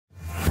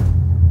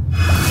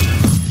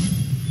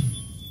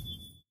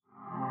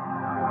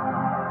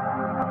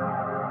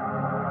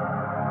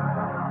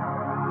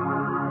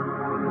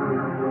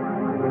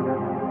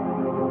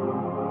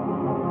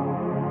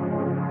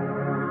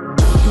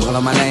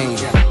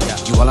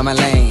fall on my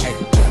lane.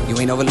 You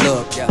ain't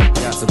overlooked,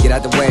 so get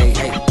out the way.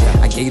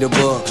 I gave you the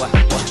book,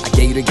 I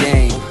gave you the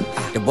game.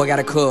 The boy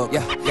gotta cook,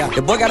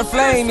 the boy got a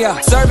flame,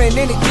 Serving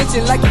in the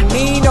kitchen like you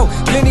Nino.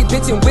 Plenty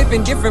pitching,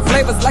 whipping different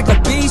flavors like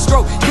a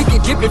bistro. Kick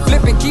it, dip it,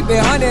 flip it, keep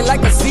it hunting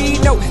like a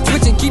C-note.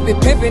 Switch and keep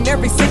it pimping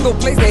every single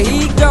place that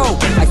he go.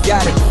 I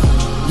got it.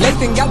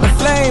 Lathan got the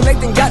flame,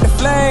 Lathan got the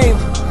flame.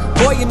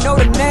 Boy, you know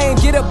the name,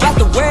 get up out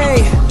the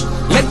way.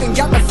 Lathan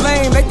got the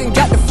flame, Lathan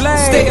got the flame.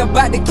 Stay up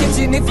out the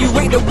kitchen if you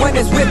ain't the one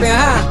that's whipping,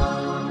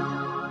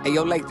 huh? Hey,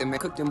 yo, Lathan, man,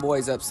 cook them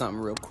boys up something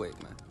real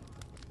quick, man.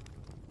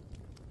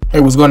 Hey,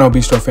 what's going on,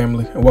 Bistro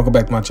family, and welcome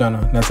back to my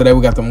channel. Now today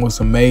we got the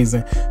most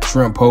amazing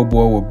shrimp po'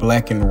 boy with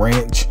Blackened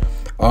ranch.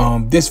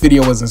 This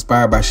video was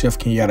inspired by Chef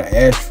Kenyatta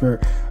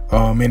Ashford.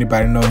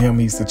 Anybody know him?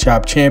 He's the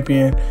chop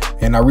champion,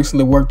 and I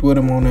recently worked with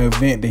him on an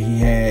event that he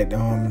had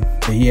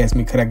that he asked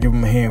me could I give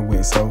him a hand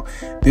with. So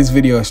this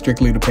video is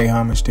strictly to pay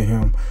homage to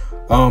him.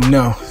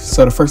 Now,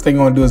 so the first thing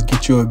you want to do is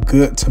get you a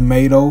good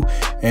tomato,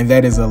 and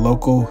that is a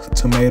local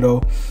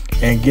tomato,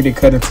 and get it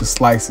cut into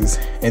slices.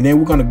 And then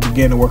we're going to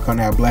begin to work on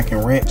our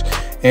Blackened ranch.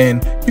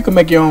 And you can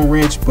make your own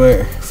ranch,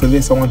 but for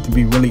this I want it to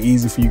be really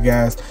easy for you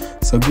guys.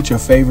 So get your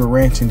favorite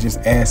ranch and just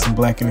add some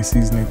Blackened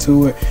seasoning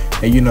to it.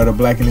 And you know the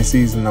Blackened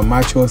seasoning of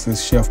my choice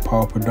is Chef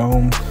Paul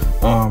Perdome's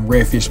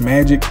Redfish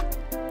Magic.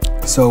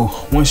 So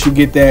once you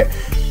get that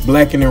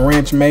Blackened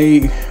ranch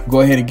made,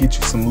 go ahead and get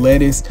you some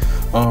lettuce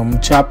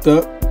chopped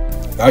up.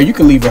 You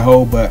can leave it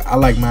whole, but I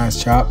like mine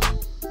chopped.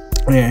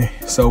 And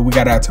so we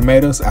got our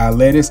tomatoes, our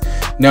lettuce.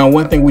 Now,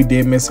 one thing we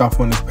did miss off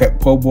on this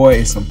po' boy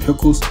is some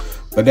pickles,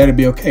 but that'll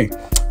be okay.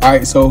 All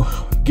right, so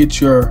get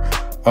your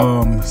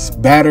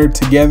batter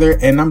together,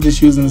 and I'm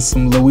just using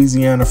some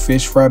Louisiana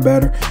fish fry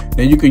batter.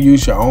 Now you could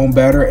use your own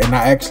batter, and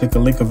I actually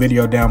could link a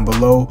video down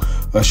below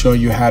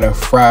showing you how to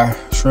fry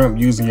shrimp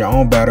using your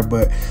own batter.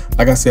 But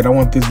like I said, I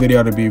want this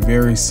video to be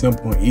very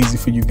simple and easy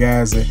for you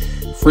guys. And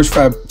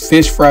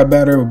fish fry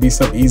batter would be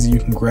something easy you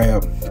can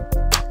grab.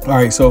 All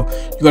right, so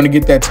you're gonna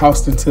get that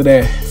tossed into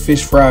that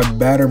fish fry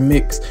batter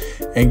mix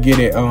and get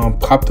it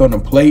popped on a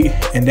plate,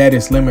 and that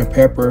is lemon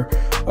pepper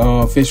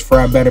fish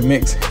fry batter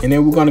mix. And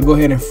then we're gonna go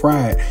ahead and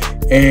fry it.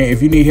 And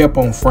if you need help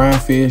on frying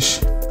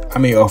fish,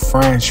 or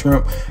frying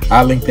shrimp,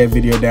 I'll link that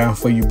video down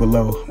for you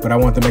below. But I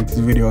want to make this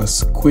video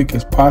as quick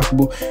as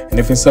possible, and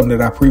if it's something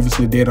that I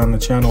previously did on the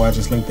channel, I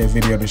just link that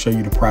video to show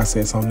you the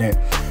process on that.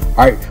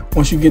 All right,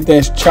 once you get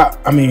that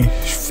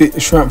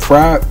shrimp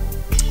fried,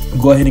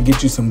 go ahead and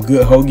get you some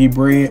good hoagie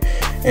bread.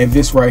 And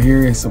this right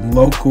here is some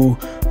local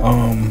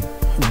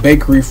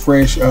bakery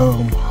fresh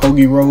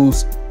hoagie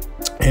rolls,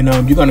 and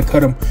you're gonna cut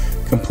them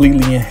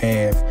completely in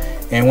half.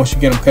 And once you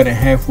get them cut in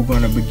half, we're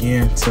gonna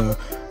begin to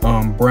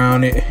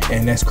brown it,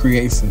 and that's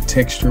create some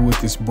texture with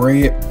this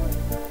bread.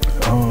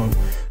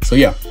 So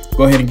yeah,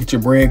 go ahead and get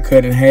your bread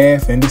cut in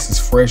half, and this is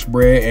fresh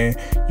bread,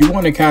 and you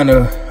want to kind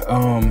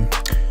of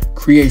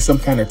create some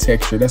kind of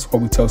texture. That's why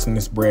we're toasting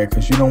this bread,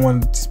 because you don't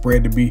want this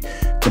bread to be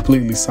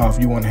completely soft.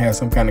 You want to have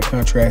some kind of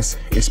contrast,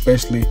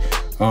 especially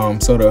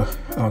so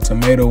the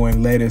tomato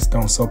and lettuce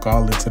don't soak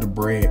all into the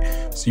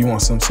bread. So you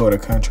want some sort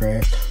of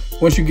contrast.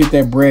 Once you get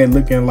that bread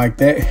looking like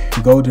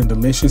that, golden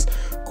delicious,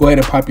 go ahead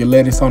and pop your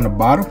lettuce on the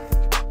bottom.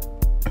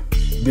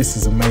 This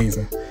is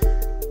amazing.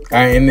 All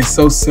right, and it's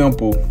so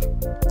simple.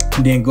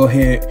 Then go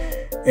ahead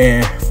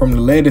and from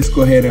the lettuce,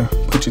 go ahead and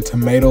put your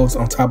tomatoes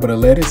on top of the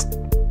lettuce.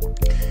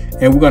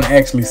 And we're gonna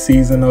actually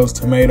season those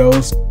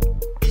tomatoes.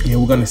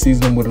 And we're gonna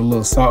season them with a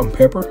little salt and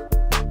pepper.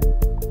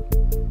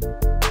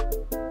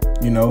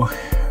 You know,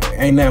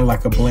 ain't nothing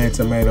like a bland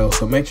tomato,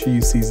 so make sure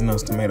you season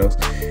those tomatoes.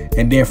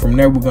 And then from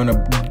there, we're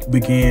gonna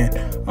begin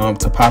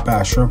to pop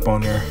our shrimp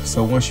on there.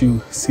 So once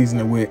you season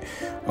it with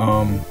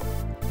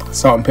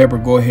salt and pepper,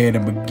 go ahead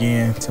and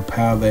begin to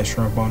pile that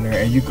shrimp on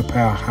there. And you can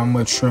pile how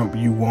much shrimp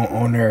you want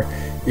on there.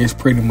 It's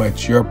pretty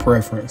much your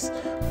preference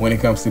when it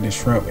comes to the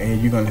shrimp.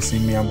 And you're gonna see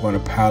me, I'm gonna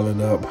pile it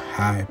up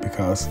high,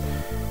 because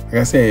like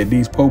I said,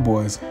 these po'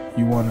 boys,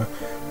 you wanna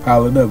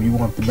pile it up. You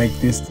want to make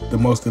this the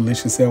most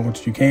delicious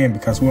sandwich you can,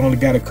 because we only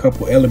got a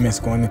couple elements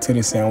going into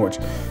this sandwich.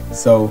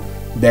 So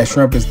that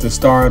shrimp is the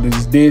star of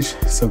this dish,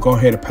 so go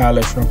ahead and pile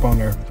that shrimp on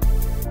there.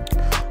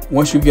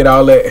 Once you get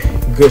all that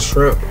good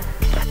shrimp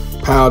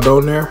piled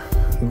on there,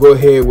 go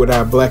ahead with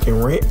our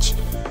Blackened ranch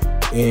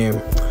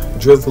and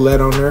drizzle that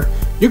on there.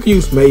 You can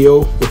use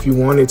mayo if you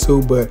wanted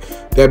to, but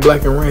that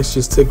Blackened ranch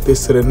just took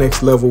this to the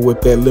next level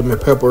with that lemon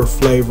pepper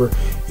flavor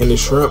and the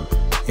shrimp.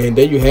 And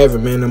there you have it,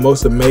 man, the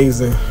most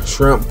amazing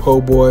shrimp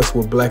po' boys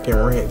with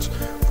Blackened ranch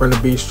from the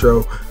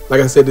Bistro.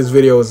 Like I said, this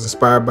video was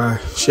inspired by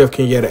Chef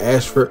Kenyatta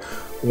Ashford,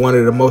 one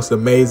of the most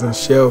amazing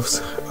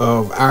chefs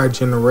of our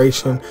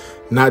generation,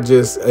 not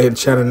just in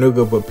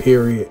Chattanooga, but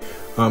period.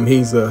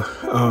 He's a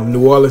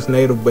New Orleans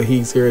native, but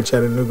he's here in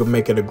Chattanooga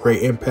making a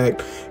great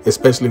impact,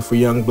 especially for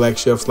young black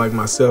chefs like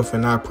myself.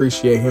 And I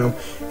appreciate him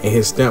and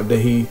his stamp that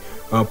he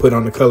put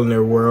on the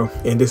culinary world.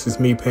 And this is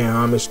me paying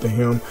homage to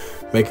him,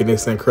 making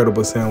this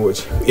incredible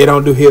sandwich. It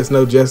don't do his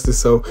no justice,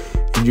 so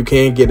you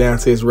can get down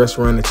to his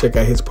restaurant and check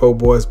out his po'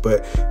 boys,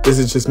 but this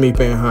is just me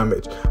paying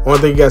homage. I want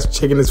to thank you guys for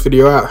checking this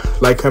video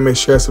out. Like, comment,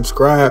 share,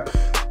 subscribe.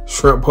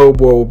 Shrimp po'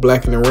 boy with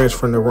Blackened and Ranch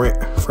from the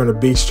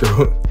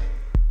Bistro.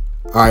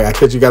 All right, I'll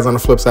catch you guys on the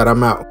flip side.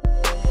 I'm out.